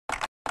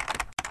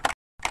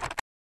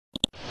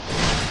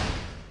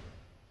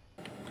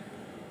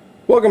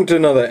Welcome to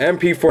another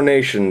MP4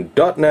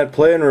 Nation.net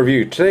play and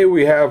review. Today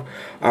we have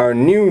our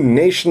new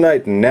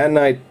Nationite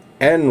NaNite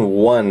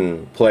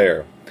N1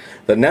 player.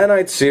 The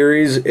NaNite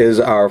series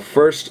is our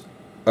first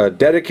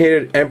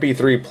dedicated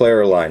MP3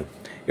 player line.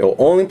 It'll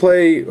only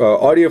play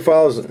audio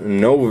files,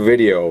 no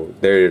video.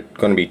 They're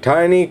going to be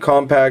tiny,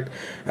 compact,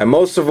 and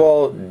most of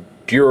all,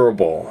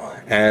 durable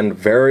and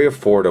very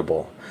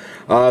affordable.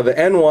 The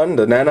N1,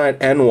 the NaNite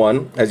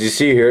N1, as you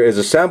see here, is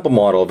a sample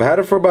model. I've had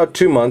it for about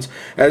 2 months.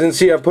 As you can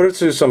see, I've put it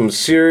through some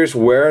serious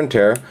wear and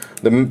tear.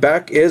 The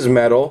back is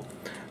metal,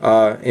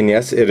 and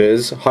yes, it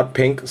is hot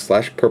pink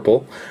 /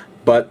 purple,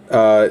 but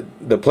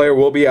the player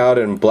will be out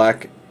in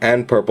black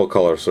and purple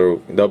color,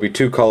 so there'll be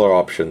 2 color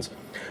options.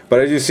 But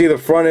as you see, the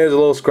front is a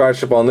little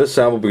scratched up on this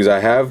sample because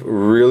I have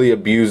really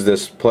abused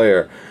this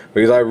player,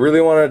 because I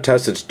really wanted to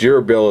test its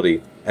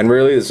durability, and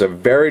really it's a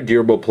very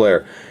durable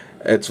player.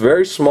 It's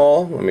very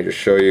small. Let me just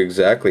show you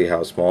exactly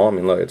how small. I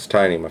mean, look, it's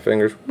tiny. My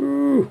fingers,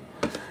 woo,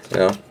 you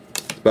know,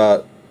 it's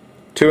about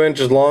 2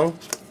 inches long,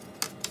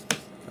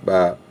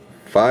 about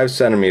 5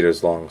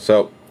 centimeters long.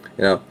 So,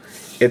 you know,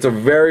 it's a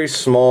very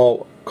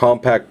small,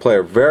 compact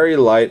player. Very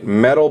light,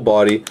 metal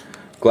body,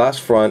 glass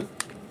front,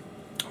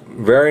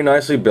 very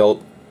nicely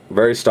built,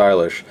 very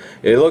stylish.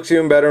 It looks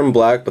even better in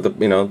black, but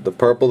the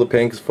purple, the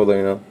pink is for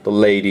the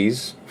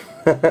ladies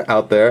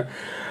out there,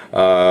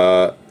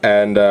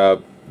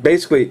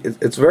 basically,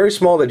 it's very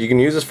small that you can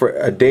use this for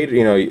a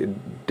day,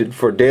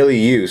 for daily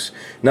use.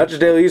 Not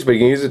just daily use, but you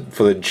can use it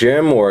for the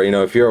gym, or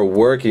if you're at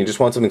work and you just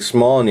want something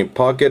small in your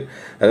pocket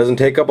that doesn't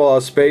take up a lot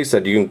of space,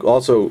 that you can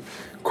also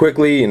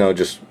quickly,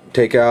 just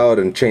take out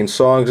and change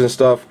songs and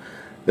stuff.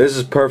 This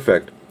is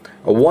perfect.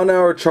 A 1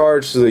 hour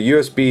charge to the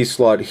USB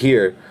slot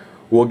here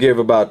will give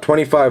about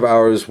 25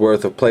 hours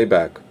worth of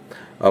playback.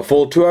 A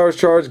full 2 hours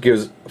charge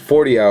gives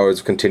 40 hours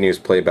of continuous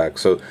playback.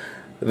 So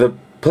the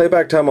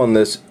playback time on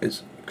this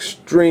is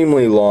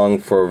extremely long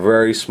for a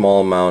very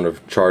small amount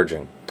of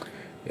charging.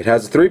 It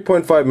has a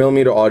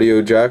 3.5mm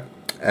audio jack,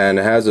 and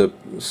it has a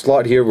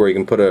slot here where you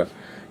can put a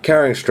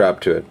carrying strap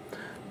to it.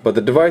 But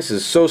the device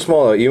is so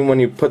small that even when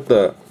you put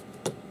the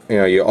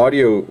your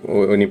audio,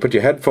 when you put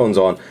your headphones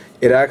on,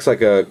 it acts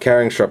like a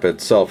carrying strap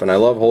itself. And I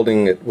love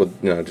holding it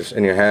with just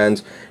in your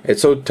hands.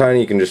 It's so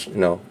tiny you can just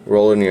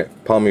roll it in your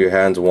palm of your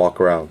hands and walk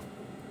around,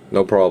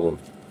 no problem.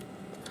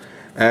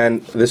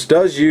 And this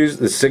does use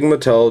the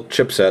Sigmatel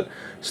chipset,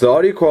 so the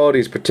audio quality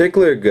is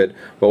particularly good.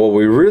 But what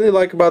we really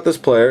like about this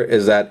player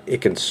is that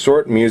it can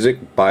sort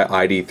music by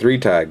ID3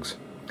 tags.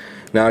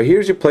 Now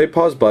here's your play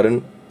pause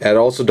button. It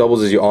also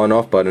doubles as your on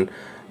off button.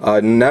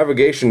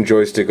 Navigation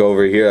joystick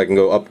over here. I can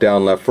go up,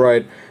 down, left,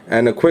 right,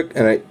 and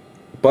a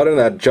button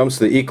that jumps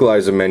to the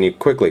equalizer menu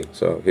quickly.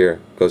 So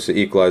here goes to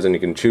equalizer, and you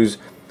can choose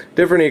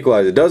different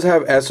equalizer. It does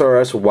have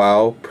SRS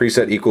WOW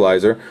preset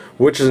equalizer,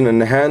 which is an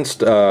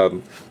enhanced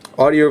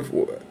audio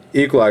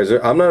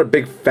equalizer. I'm not a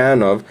big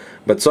fan of,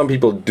 but some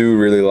people do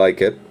really like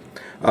it.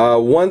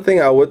 One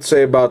thing I would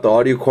say about the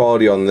audio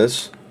quality on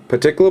this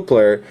particular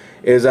player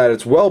is that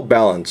it's well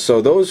balanced.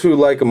 So those who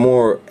like a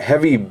more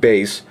heavy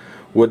bass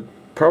would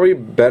probably be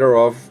better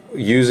off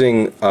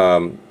using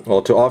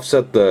well, to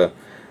offset the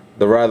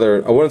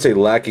rather, I wouldn't say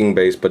lacking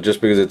bass, but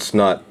just because it's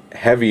not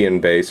heavy in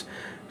bass,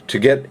 to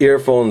get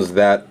earphones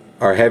that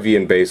are heavy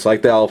in bass,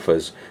 like the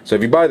alphas. So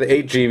if you buy the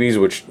 8GBs,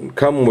 which will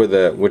come with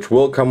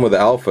the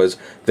alphas,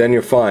 then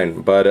you're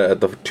fine. But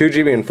the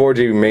 2GB and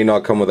 4GB may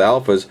not come with the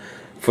alphas.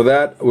 For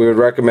that, we would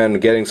recommend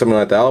getting something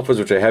like the alphas,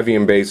 which are heavy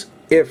in bass,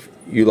 if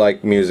you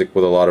like music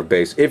with a lot of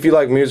bass. If you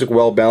like music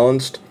well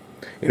balanced,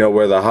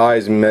 where the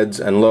highs, mids,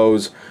 and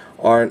lows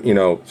aren't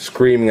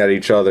screaming at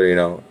each other,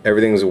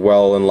 everything's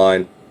well in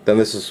line, then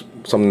this is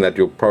something that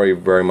you'll probably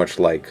very much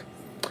like.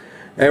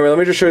 Anyway, let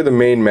me just show you the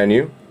main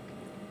menu.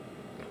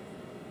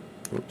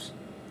 Oops.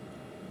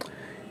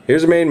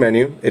 Here's the main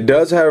menu. It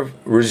does have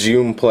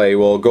resume play.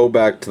 Well, go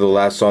back to the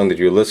last song that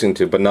you're listening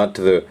to, but not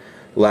to the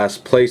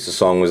last place the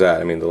song was at.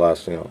 I mean, the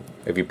last,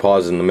 if you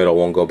pause in the middle, it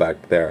won't go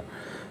back there.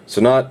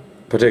 So not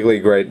particularly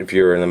great if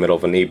you're in the middle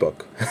of an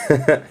ebook.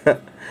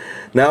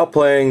 Now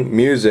playing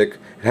music.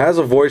 It has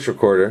a voice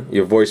recorder,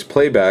 your voice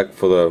playback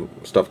for the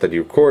stuff that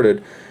you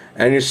recorded,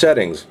 and your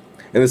settings.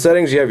 In the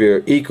settings, you have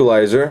your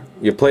equalizer,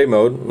 your play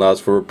mode, allows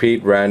for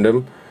repeat,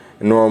 random,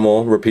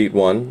 normal, repeat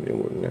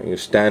 1, your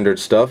standard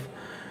stuff.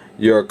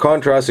 Your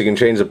contrast, you can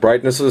change the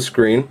brightness of the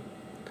screen.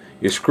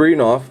 Your screen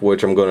off,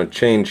 which I'm going to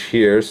change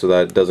here so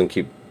that it doesn't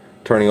keep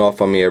turning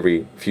off on me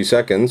every few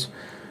seconds.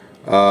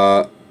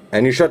 And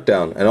your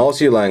shutdown, and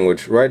also your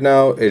language. Right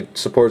now it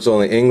supports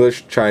only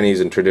English,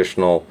 Chinese, and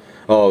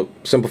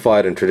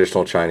simplified and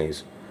traditional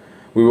Chinese.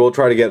 We will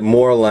try to get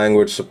more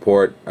language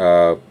support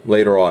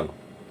later on.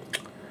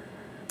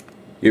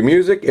 Your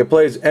music, it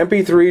plays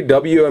MP3,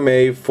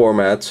 WMA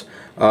formats.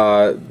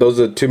 Those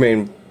are the 2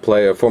 main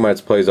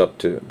formats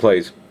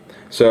plays.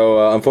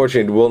 So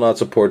unfortunately, it will not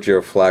support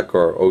your FLAC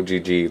or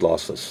OGG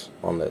lossless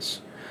on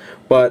this.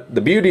 But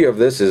the beauty of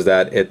this is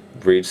that it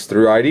reads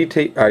through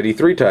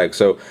ID3 tags.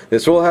 So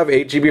this will have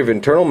 8GB of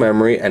internal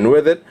memory, and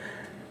with it,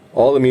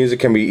 all the music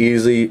can be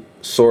easily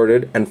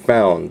sorted and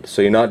found,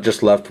 so you're not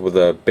just left with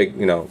a big,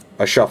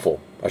 a shuffle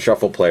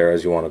player,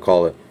 as you want to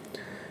call it.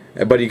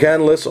 But you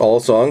can list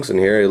all songs, and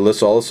here it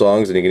lists all the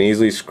songs, and you can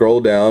easily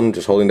scroll down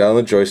just holding down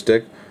the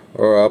joystick,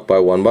 or up by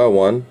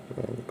one,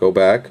 go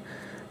back.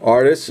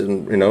 Artists,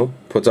 and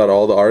puts out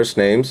all the artist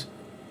names.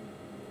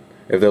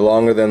 If they're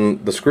longer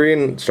than the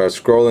screen, start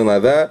scrolling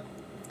like that.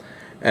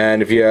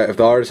 And if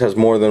the artist has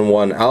more than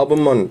one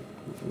album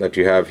that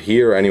you have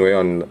here anyway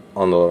on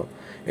the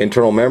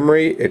internal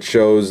memory, it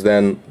shows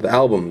then the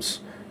albums.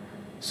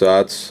 So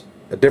that's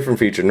a different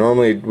feature.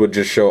 Normally it would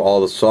just show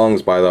all the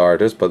songs by the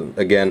artist, but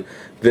again,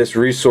 this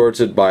resorts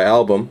it by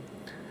album.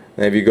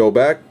 And if you go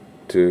back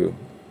to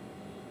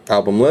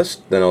album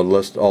list, then it'll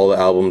list all the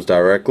albums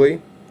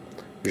directly,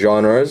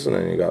 genres, and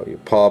then you got your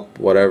pop,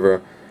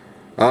 whatever.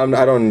 I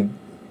don't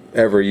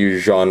ever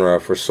use genre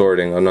for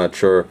sorting. I'm not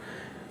sure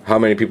how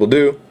many people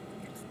do,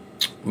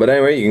 but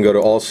anyway, you can go to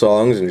all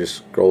songs and just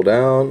scroll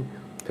down,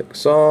 pick a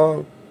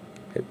song,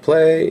 hit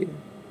play.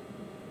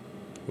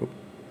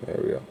 There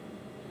we go.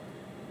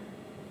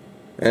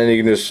 And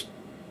you can just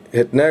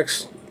hit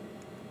next,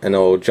 and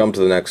it'll jump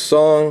to the next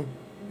song.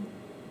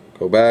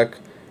 Go back.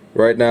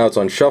 Right now it's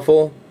on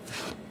shuffle,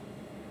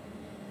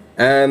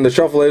 and the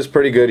shuffle is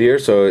pretty good here,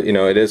 so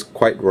it is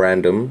quite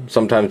random.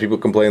 Sometimes people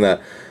complain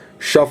that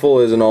shuffle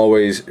isn't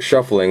always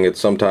shuffling. It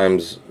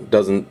sometimes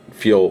doesn't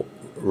feel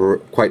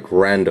quite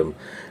random.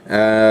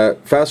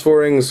 Fast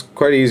forwarding is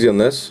quite easy on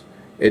this.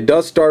 It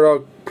does start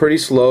out pretty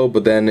slow,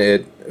 but then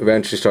it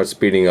eventually starts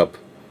speeding up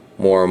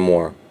more and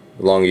more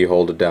the longer you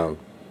hold it down.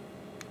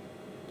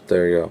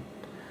 There you go.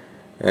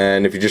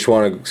 And if you just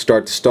want to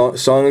start the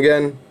song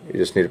again, you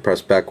just need to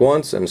press back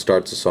once and it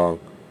starts the song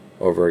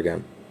over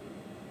again.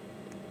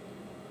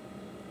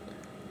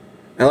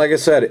 And like I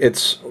said,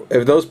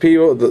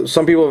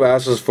 some people have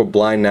asked us for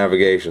blind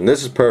navigation.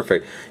 This is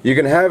perfect. You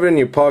can have it in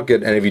your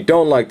pocket, and if you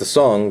don't like the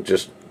song,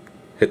 just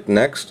hit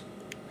next,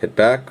 hit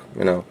back,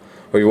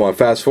 or you want to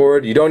fast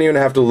forward. You don't even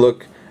have to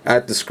look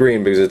at the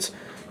screen, because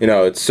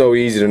it's so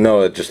easy to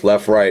know that just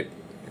left, right,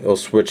 it'll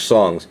switch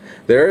songs.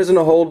 There isn't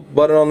a hold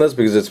button on this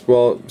because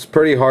it's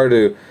pretty hard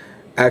to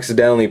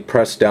accidentally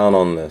press down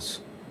on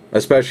this,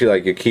 especially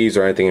like your keys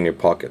or anything in your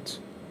pockets.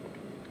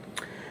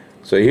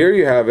 So here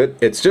you have it.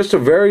 It's just a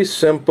very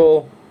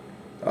simple,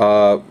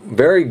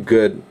 very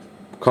good,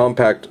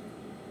 compact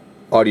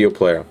audio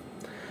player.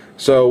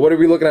 So what are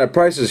we looking at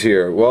prices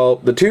here? Well,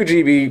 the 2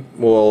 GB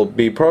will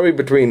be probably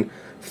between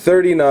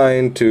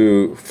 $39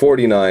 to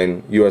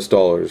 $49 US.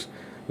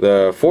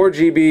 The 4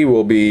 GB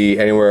will be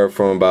anywhere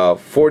from about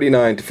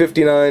 $49 to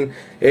 $59.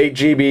 8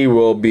 GB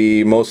will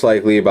be most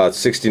likely about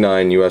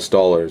 $69 US.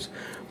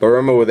 But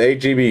remember, with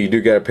 8 GB you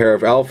do get a pair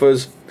of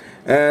alphas,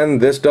 and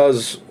this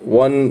does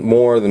one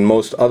more than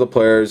most other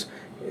players.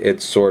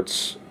 It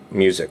sorts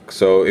music.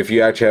 So if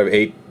you actually have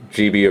 8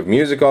 GB of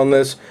music on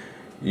this,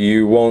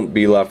 you won't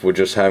be left with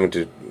just having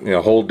to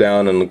hold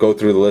down and go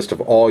through the list of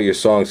all your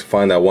songs to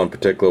find that one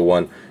particular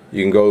one.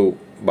 You can go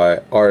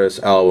by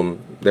artist,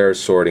 album. There's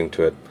sorting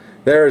to it.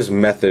 There's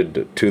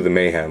method to the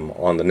mayhem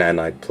on the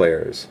NaNite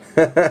players.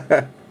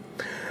 So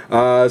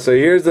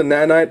here's the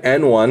NaNite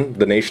N1,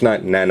 the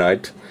Nationite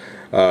NaNite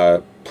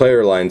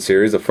player line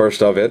series, the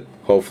first of it.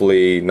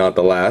 Hopefully not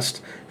the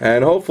last.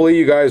 And hopefully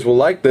you guys will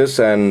like this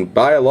and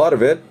buy a lot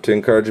of it to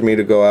encourage me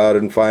to go out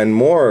and find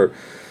more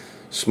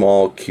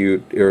small,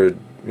 cute,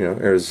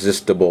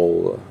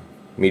 irresistible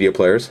media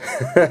players.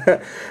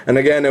 And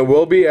again, it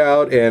will be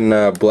out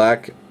in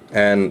black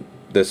and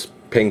this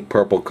pink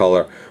purple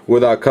color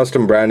with our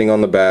custom branding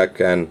on the back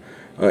and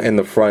in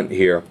the front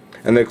here.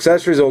 And the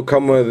accessories it will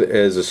come with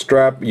is a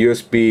strap,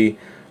 USB,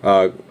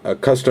 our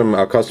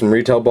custom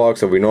retail box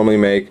that we normally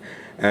make,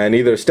 and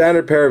either a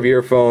standard pair of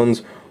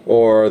earphones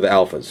or the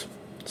alphas.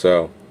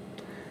 So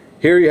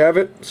here you have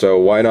it. So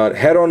why not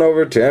head on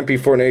over to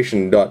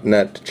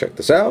mp4nation.net to check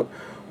this out,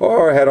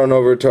 or head on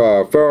over to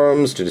our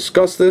forums to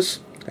discuss this.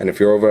 And if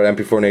you're over at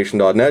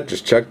mp4nation.net,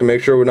 just check to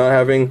make sure we're not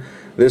having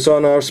this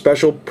on our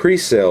special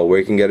pre-sale where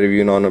you can get it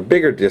even on a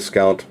bigger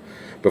discount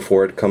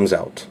before it comes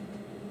out.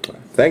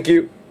 Thank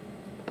you.